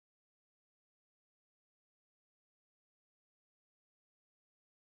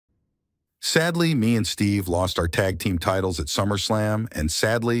Sadly, me and Steve lost our tag team titles at SummerSlam, and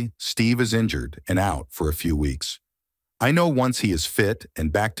sadly, Steve is injured and out for a few weeks. I know once he is fit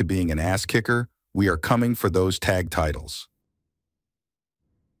and back to being an ass kicker, we are coming for those tag titles.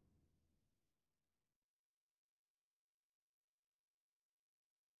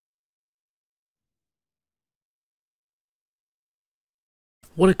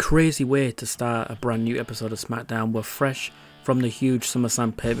 What a crazy way to start a brand new episode of Smackdown. We're fresh from the huge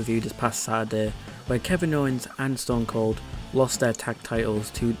SummerSlam pay-per-view this past Saturday, where Kevin Owens and Stone Cold lost their tag titles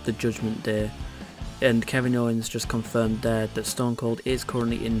to the Judgment Day. And Kevin Owens just confirmed there that Stone Cold is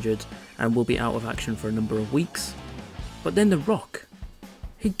currently injured and will be out of action for a number of weeks. But then The Rock,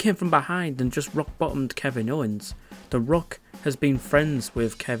 he came from behind and just rock-bottomed Kevin Owens. The Rock has been friends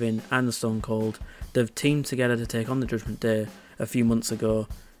with Kevin and Stone Cold. They've teamed together to take on the Judgment Day a few months ago.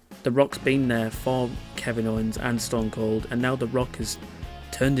 The Rock's been there for Kevin Owens and Stone Cold, and now The Rock has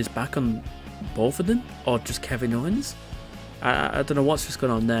turned his back on both of them, or just Kevin Owens. I don't know what's just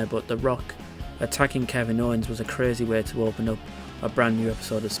going on there, but The Rock attacking Kevin Owens was a crazy way to open up a brand new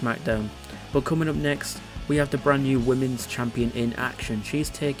episode of SmackDown. But coming up next, we have the brand new Women's Champion in action. She's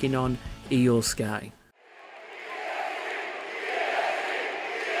taking on Io Sky.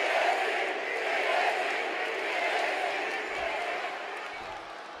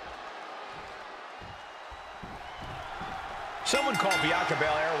 Someone called Bianca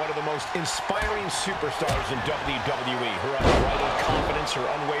Belair one of the most inspiring superstars in WWE. Her unbridled confidence, her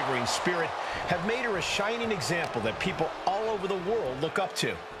unwavering spirit have made her a shining example that people all over the world look up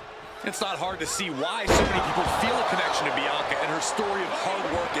to. It's not hard to see why so many people feel a connection to Bianca and her story of hard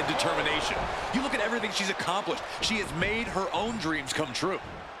work and determination. You look at everything she's accomplished. She has made her own dreams come true.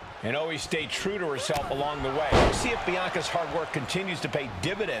 And always stay true to herself along the way. We'll see if Bianca's hard work continues to pay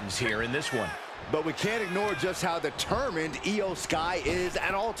dividends here in this one. But we can't ignore just how determined Io Sky is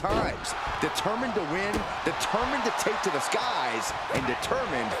at all times. Determined to win, determined to take to the skies, and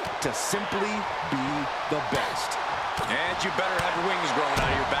determined to simply be the best. And you better have wings growing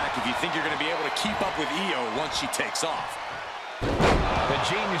out of your back if you think you're going to be able to keep up with Io once she takes off. The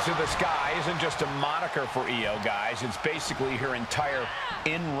genius of the Sky isn't just a moniker for Io, guys. It's basically her entire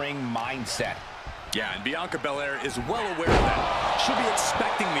in-ring mindset. Yeah, and Bianca Belair is well aware of that. She'll be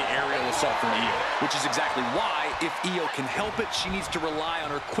expecting the aerial assault from Io, which is exactly why, if Io can help it, she needs to rely on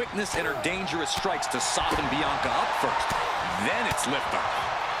her quickness and her dangerous strikes to soften Bianca up first. Then it's liftoff.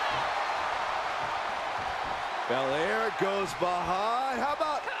 Belair goes behind. How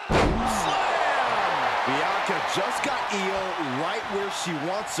about slam? Bianca just got Io right where she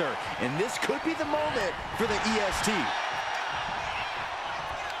wants her, and this could be the moment for the EST.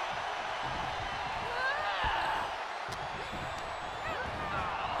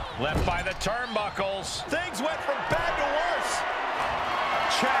 Left by the turnbuckles. Things went from bad to worse.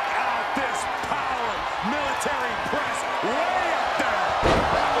 Check out this power. Military press way up there.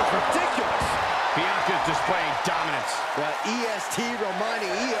 That was ridiculous. Bianca's displaying dominance. Well, EST reminding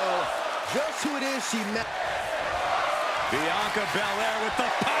Io just who it is she met. Bianca Belair with the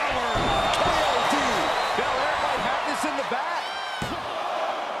power. KOD. Belair might have this in the bag.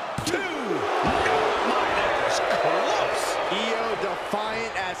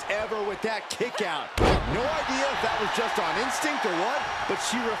 Defiant as ever with that kick out. No idea if that was just on instinct or what, but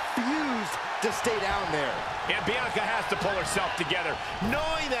she refused to stay down there. And Bianca has to pull herself together,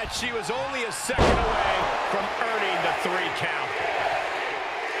 knowing that she was only a second away from earning the 3 count.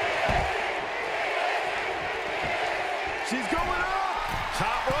 She's going up.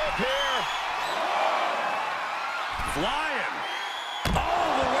 Top rope here. Flying all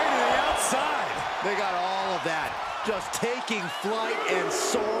the way to the outside. They got all of that. Just taking flight and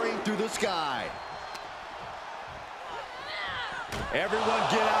soaring through the sky. Everyone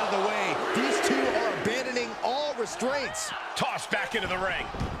get out of the way. These two are abandoning all restraints. Tossed back into the ring.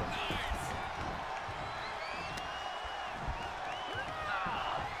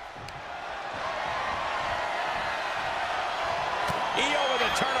 Io with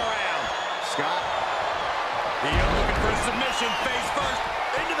a turnaround. Scott. Io looking for a submission, face first.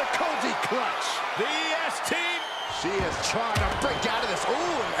 Into the cozy clutch. The ES team. She is trying to break out of this. Ooh,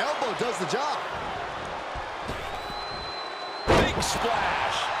 an elbow does the job. Big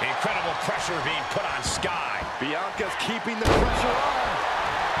splash. Incredible pressure being put on Sky. Bianca's keeping the pressure on.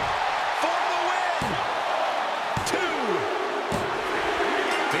 For the win. 2.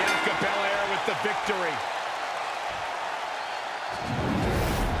 Bianca Belair with the victory.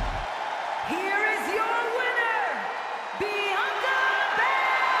 Here is your winner, Bianca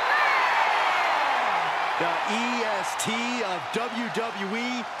Belair! The EST of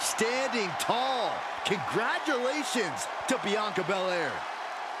WWE standing tall. Congratulations to Bianca Belair.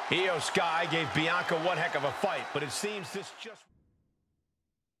 Io Sky gave Bianca one heck of a fight, but it seems this just...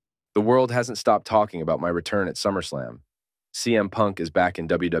 The world hasn't stopped talking about my return at SummerSlam. CM Punk is back in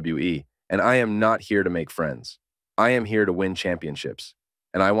WWE, and I am not here to make friends. I am here to win championships,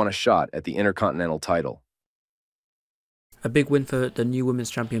 and I want a shot at the Intercontinental title. A big win for the new Women's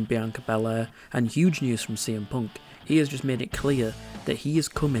Champion Bianca Belair, and huge news from CM Punk. He has just made it clear that he is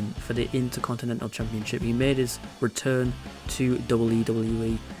coming for the Intercontinental Championship. He made his return to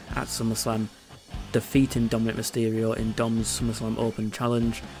WWE at SummerSlam, defeating Dominic Mysterio in Dom's SummerSlam Open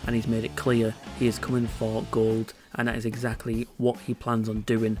Challenge, and he's made it clear he is coming for gold, and that is exactly what he plans on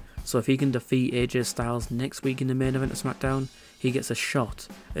doing. So if he can defeat AJ Styles next week in the main event of SmackDown, he gets a shot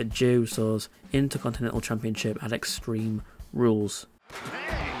at Jey Uso's Intercontinental Championship at Extreme Rules.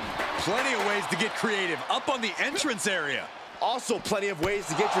 Plenty of ways to get creative up on the entrance area. Also plenty of ways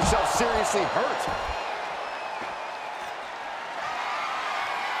to get yourself seriously hurt.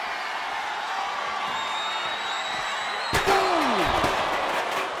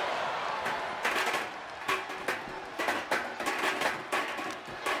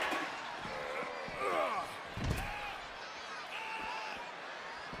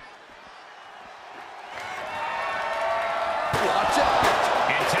 Watch out!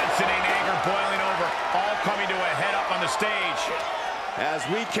 Intensity and anger boiling over, all coming to a head up on the stage. As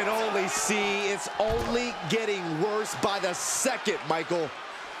we can only see, it's only getting worse by the second, Michael.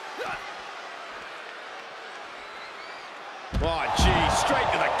 Oh, gee, straight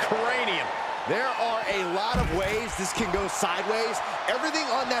to the cranium. There are a lot of ways this can go sideways. Everything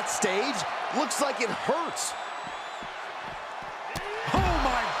on that stage looks like it hurts. Oh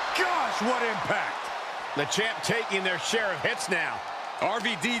my gosh, what impact! The champ taking their share of hits now.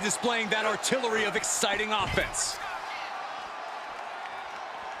 RVD displaying that artillery of exciting offense.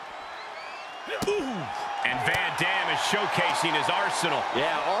 Ooh. And Van Dam is showcasing his arsenal.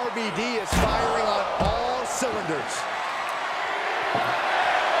 Yeah, RVD is firing on all cylinders.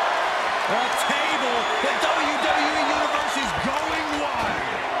 A table, the WWE Universe is going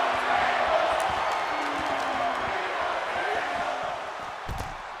wild.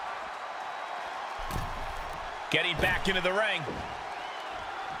 Getting back into the ring.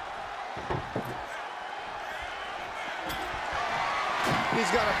 He's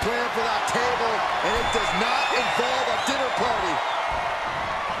got a plan for that table, and it does not involve a dinner party.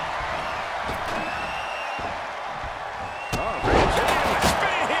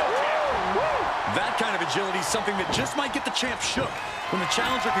 That kind of agility is something that just might get the champ shook. When the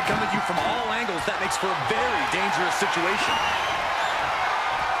challenger can come at you from all angles, that makes for a very dangerous situation.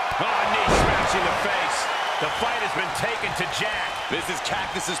 Oh, knee smashing the face. The fight has been taken to Jack. This is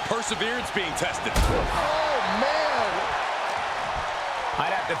Cactus's perseverance being tested. Oh, man.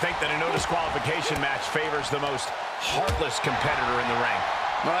 I'd have to think that a no disqualification match favors the most heartless competitor in the ring.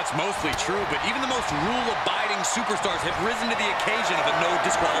 Well, that's mostly true, but even the most rule-abiding superstars have risen to the occasion of a no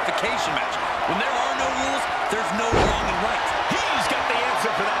disqualification match. When there are no rules, there's no wrong and right. He's got the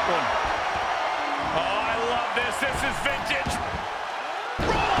answer for that one. Oh, I love this. This is vintage.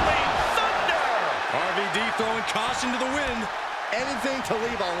 Rolling Thunder. RVD throwing caution to the wind. Anything to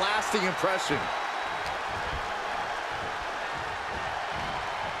leave a lasting impression.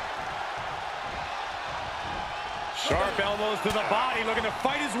 Sharp elbows to the body, looking to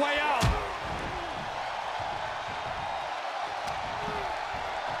fight his way out.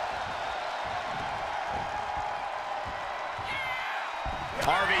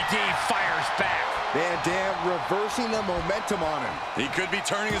 RVD fires back. Van Dam reversing the momentum on him. He could be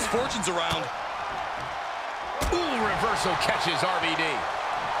turning his fortunes around. Ooh, reversal catches RVD.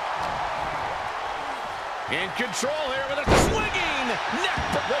 In control here with a swinging neck.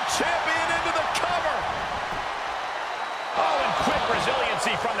 The champion into the cover. Oh, and quick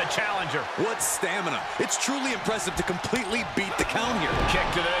resiliency from the challenger. What stamina. It's truly impressive to completely beat the count here. Kick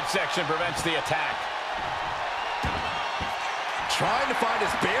to the midsection prevents the attack. Trying to find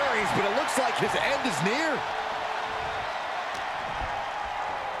his bearings, but it looks like his end is near.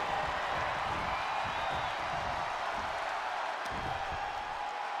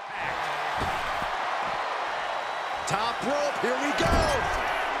 Top rope, here we go.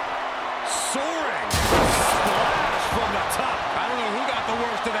 Soaring. Splash from the top. I don't know who got the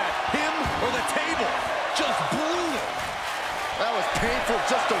worst of that, him or the table. Just brutal. That was painful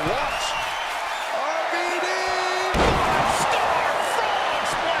just to watch. RVD! Star frog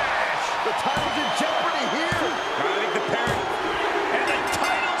splash. The title's in jeopardy here. I think the parent and the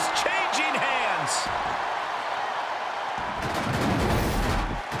title's changing hands.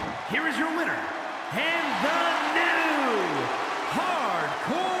 Here is your winner, and the new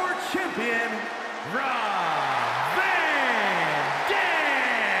Hardcore Champion, Rob Van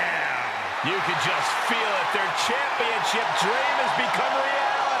Dam. You can just feel it. Their championship dream has become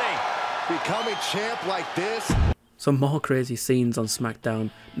reality. Becoming champ like this. Some more crazy scenes on Smackdown.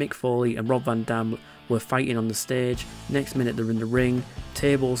 Mick Foley and Rob Van Dam were fighting on the stage. Next minute they're in the ring.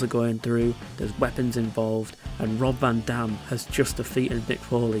 Tables are going through. There's weapons involved. And Rob Van Dam has just defeated Mick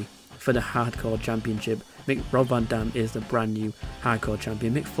Foley for the Hardcore Championship. Rob Van Dam is the brand new Hardcore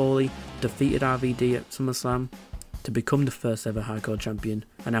Champion. Mick Foley defeated RVD at SummerSlam to become the first ever Hardcore Champion,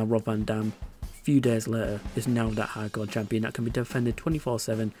 and now Rob Van Dam, a few days later, is now that Hardcore Champion that can be defended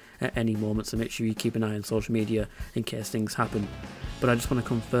 24/7 at any moment, so make sure you keep an eye on social media in case things happen. But I just want to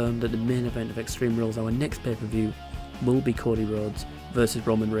confirm that the main event of Extreme Rules, our next pay-per-view, will be Cody Rhodes versus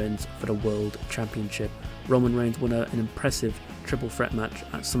Roman Reigns for the World Championship. Roman Reigns won an impressive triple threat match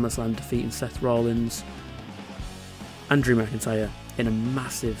at SummerSlam, defeating Seth Rollins and Drew McIntyre in a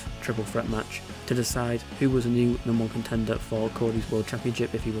massive triple threat match to decide who was a new #1 contender for Cody's World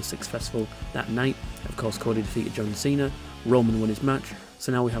Championship if he was successful that night. Of course, Cody defeated John Cena, Roman won his match,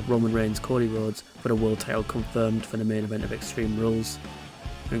 so now we have Roman Reigns, Cody Rhodes for the world title confirmed for the main event of Extreme Rules.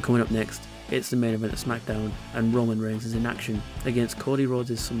 And coming up next, it's the main event of SmackDown, and Roman Reigns is in action against Cody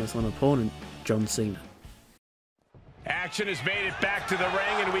Rhodes' SummerSlam opponent, John Cena. Action has made it back to the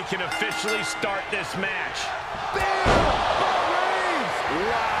ring, and we can officially start this match. Bam! Reigns!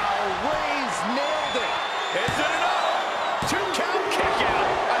 Wow, Reigns nailed it. Is it enough? 2 count kick out.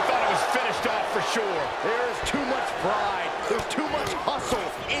 I thought it was finished off for sure. There is too much pride. There's too much hustle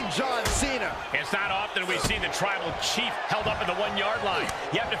in John Cena. It's not often we see the tribal chief held up at the 1-yard line.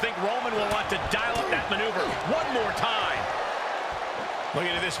 You have to think Roman will want to dial up that maneuver one more time.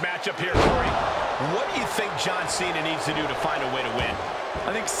 Looking at this matchup here, Corey. What do you think John Cena needs to do to find a way to win?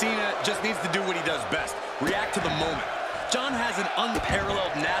 I think Cena just needs to do what he does best. React to the moment. John has an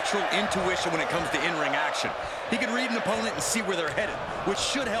unparalleled natural intuition when it comes to in-ring action. He can read an opponent and see where they're headed, which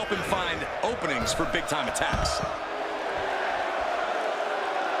should help him find openings for big-time attacks.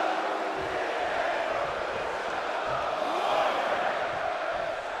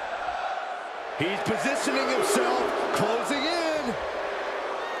 He's positioning himself, closing in.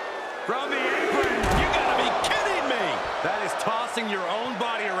 From the apron, you gotta be kidding me! That is tossing your own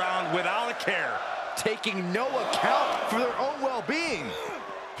body around without a care. Taking no account for their own well-being.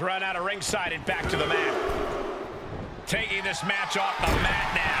 Thrown out of ringside and back to the mat. Taking this match off the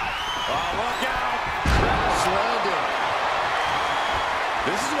mat now. Oh, look out! Crash landing.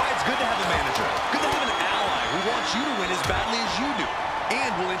 This is why it's good to have a manager. Good to have an ally who wants you to win as badly as you do, and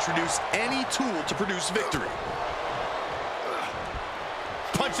will introduce any tool to produce victory.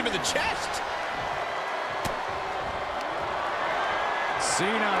 Punch him in the chest.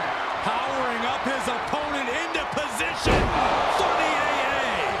 Cena powering up his opponent into position for the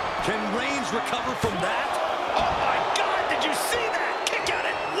AA. Can Reigns recover from that? Oh my God, did you see that? Kick out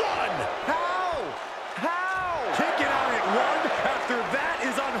at 1. How? Kicking out at 1 after that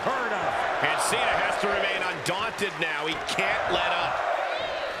is unheard of. And Cena has to remain undaunted now. He can't let up.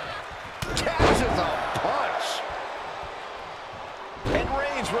 Catches a punch. And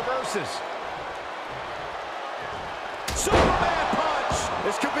Reigns reverses. Superman punch.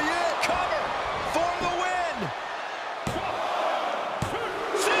 This could be it. Cover for the win.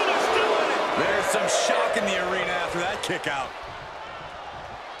 Cena's doing it. There's some shock in the arena after that kick out.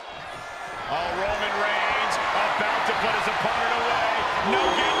 Oh, Roman Reigns about to put his opponent away. No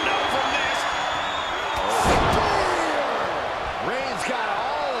getting up from this. Reigns got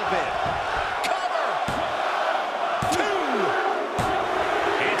all of it. Cover. 2.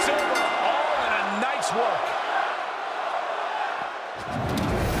 It's over. All in a night's work.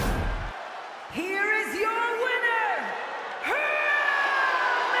 Here is your winner, Reigns!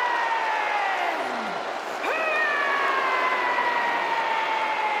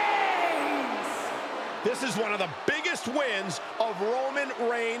 This is one of the biggest wins of Roman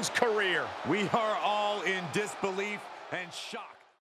Reigns' career. We are all in disbelief and shock.